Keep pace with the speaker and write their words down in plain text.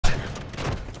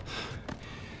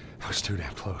It's too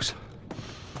damn close.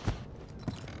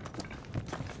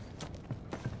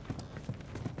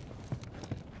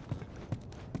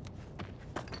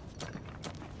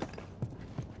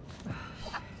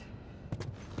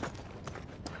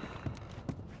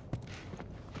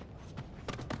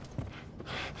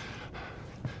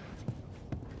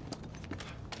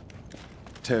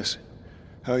 Tess,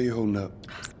 how are you holding up?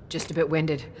 Just a bit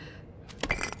winded.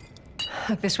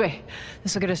 Look this way.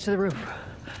 This will get us to the roof.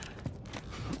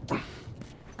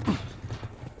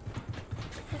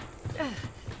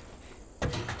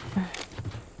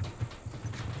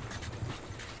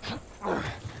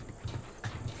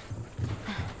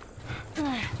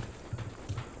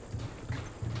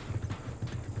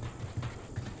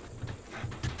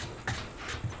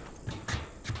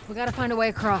 We gotta find a way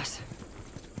across.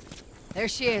 There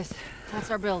she is.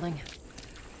 That's our building.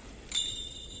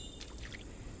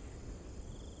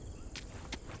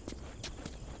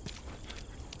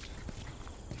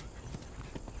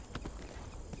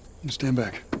 Stand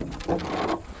back.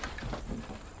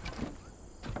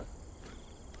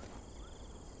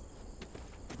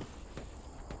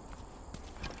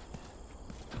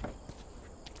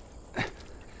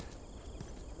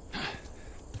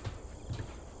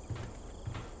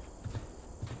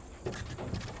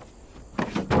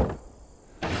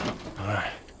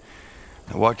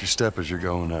 Now watch your step as you're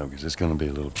going up, because it's going to be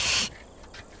a little...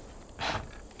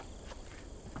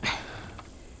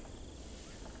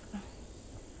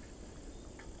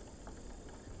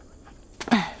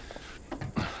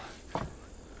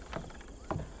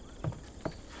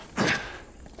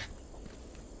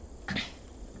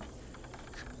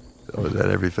 So is that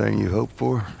everything you hoped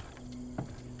for?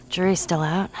 Jury's still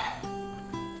out.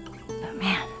 But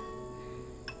man,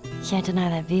 can't deny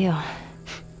that view.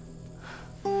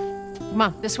 Come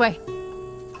on, this way.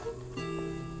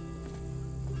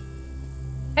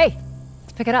 Hey,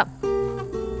 let's pick it up.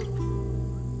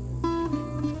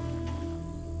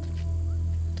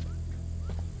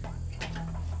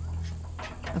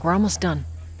 Look, we're almost done.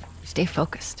 Stay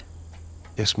focused.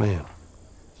 Yes, ma'am.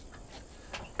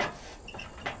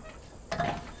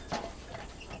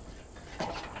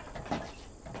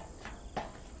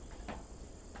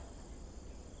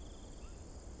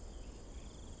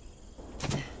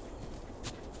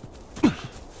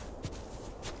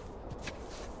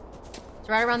 It's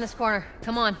right around this corner.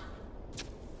 Come on.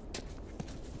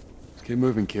 Let's keep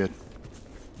moving, kid.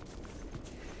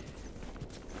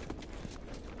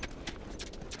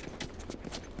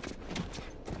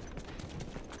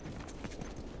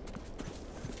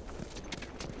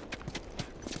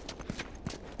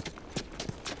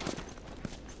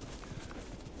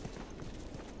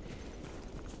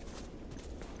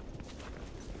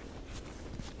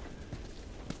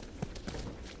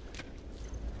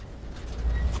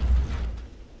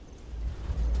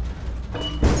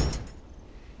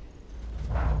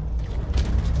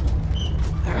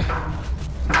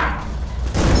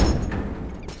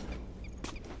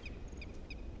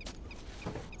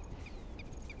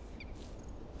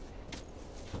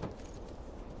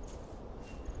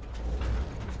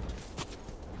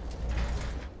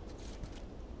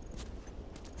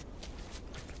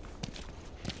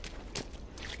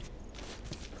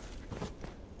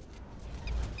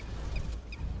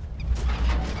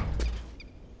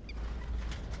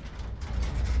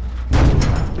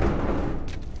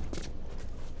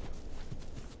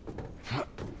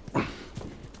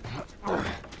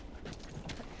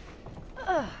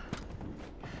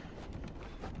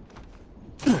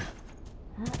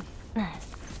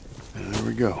 There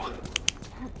we go.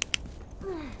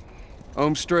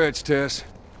 Home stretch, Tess.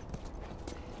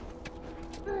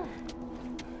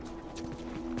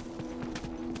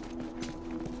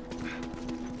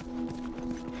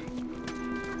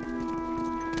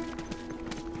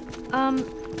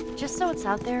 Just so it's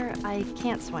out there, I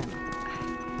can't swim.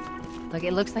 Look,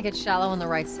 it looks like it's shallow on the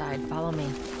right side. Follow me.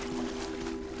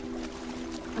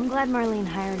 I'm glad Marlene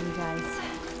hired you guys.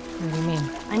 What do you mean?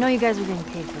 I know you guys are getting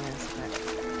paid for this,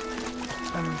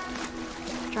 but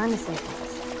I'm trying to save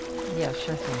things. Yeah,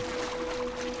 sure thing.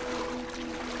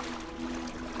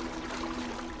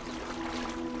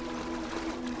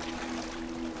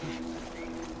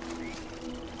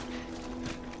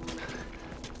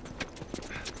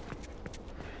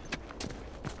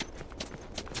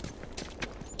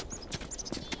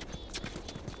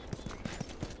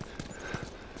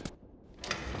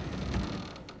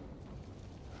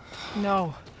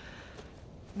 No.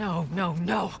 No, no,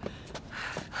 no.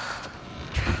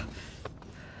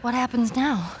 What happens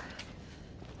now?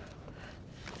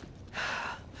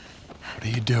 What are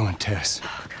you doing, Tess?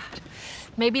 Oh, God.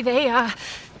 Maybe they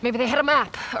had a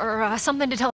map or something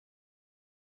to tell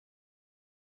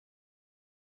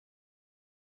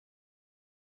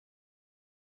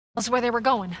That's where they were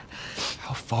going.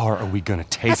 How far are we gonna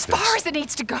take As this? far as it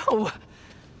needs to go.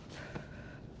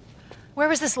 Where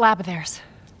was this lab of theirs?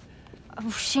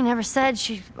 Oh, she never said.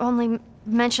 She only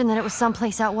mentioned that it was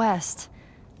someplace out west.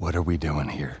 What are we doing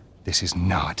here? This is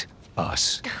not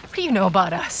us. What do you know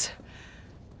about us?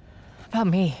 About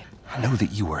me? I know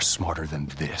that you are smarter than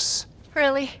this.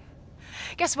 Really?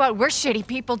 Guess what? We're shitty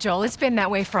people, Joel. It's been that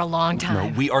way for a long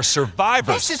time. No, we are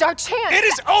survivors. This is our chance. It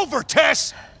is over,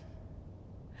 Tess!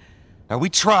 Now, we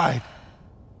tried.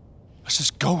 Let's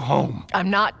just go home. I'm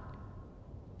not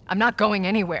going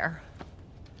anywhere.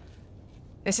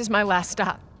 This is my last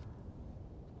stop.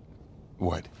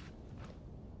 What?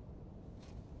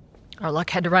 Our luck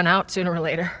had to run out sooner or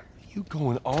later. You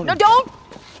going on? No, don't!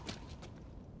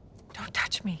 Don't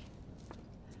touch me.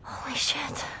 Holy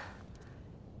shit.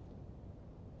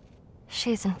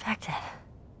 She's infected.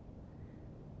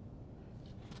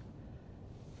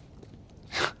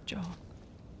 Joel,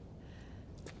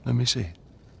 Let me see.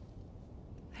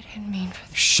 I didn't mean for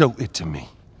this. Show it to me.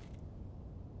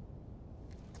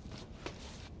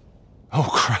 Oh,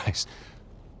 Christ.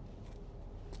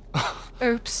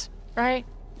 Oops, right?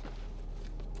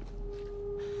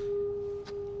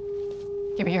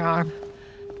 Give me your arm.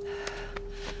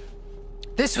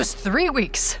 This was 3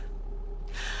 weeks.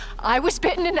 I was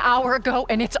bitten an hour ago,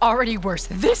 and it's already worse.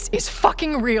 This is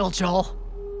fucking real, Joel.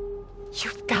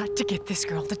 You've got to get this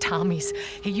girl to Tommy's.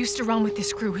 He used to run with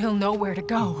this crew. He'll know where to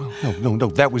go. No.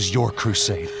 That was your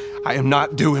crusade. I am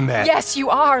not doing that. Yes, you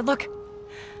are. Look.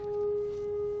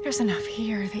 There's enough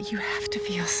here that you have to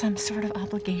feel some sort of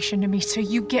obligation to me, so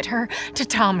you get her to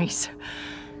Tommy's.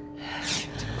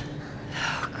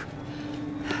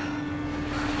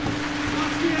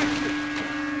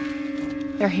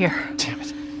 They're here. Damn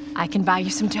it. I can buy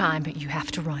you some time, but you have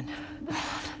to run.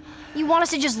 You want us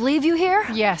to just leave you here?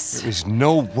 Yes. There is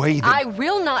no way that... I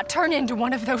will not turn into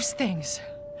one of those things.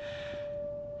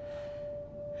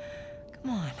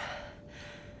 Come on.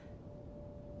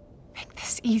 Make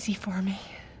this easy for me.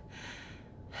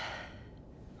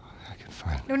 I can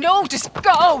find... No, just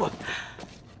go!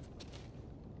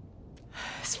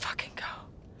 Just fucking go.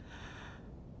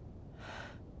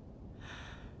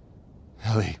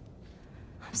 Ellie,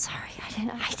 I'm sorry.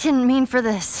 I didn't mean for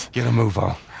this. get a move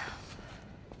on.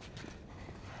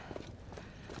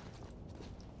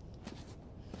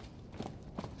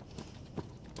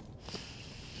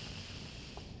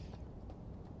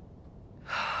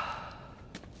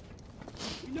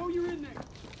 We know you're in there.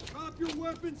 Drop your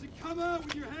weapons and come out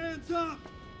with your hands up.